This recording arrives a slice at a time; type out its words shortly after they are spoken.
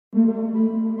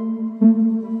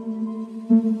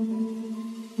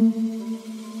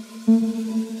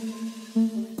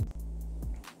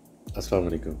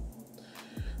Assalamu alaikum.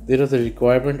 There is a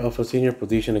requirement of a senior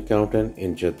position accountant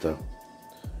in Jeddah.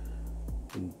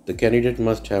 The candidate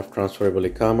must have transferable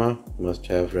Iqama, must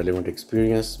have relevant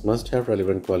experience, must have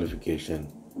relevant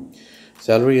qualification.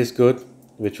 Salary is good,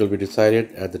 which will be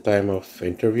decided at the time of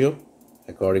interview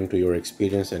according to your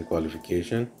experience and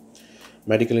qualification.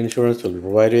 Medical insurance will be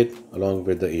provided along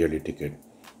with the yearly ticket.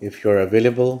 If you are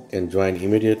available, can join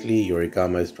immediately. Your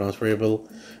Iqama is transferable.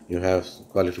 You have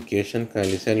qualification.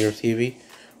 Kindly send your CV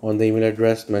on the email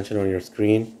address mentioned on your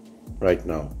screen right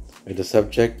now with the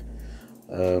subject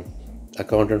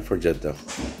accountant for Jeddah.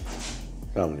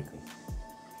 Assalamu alaikum.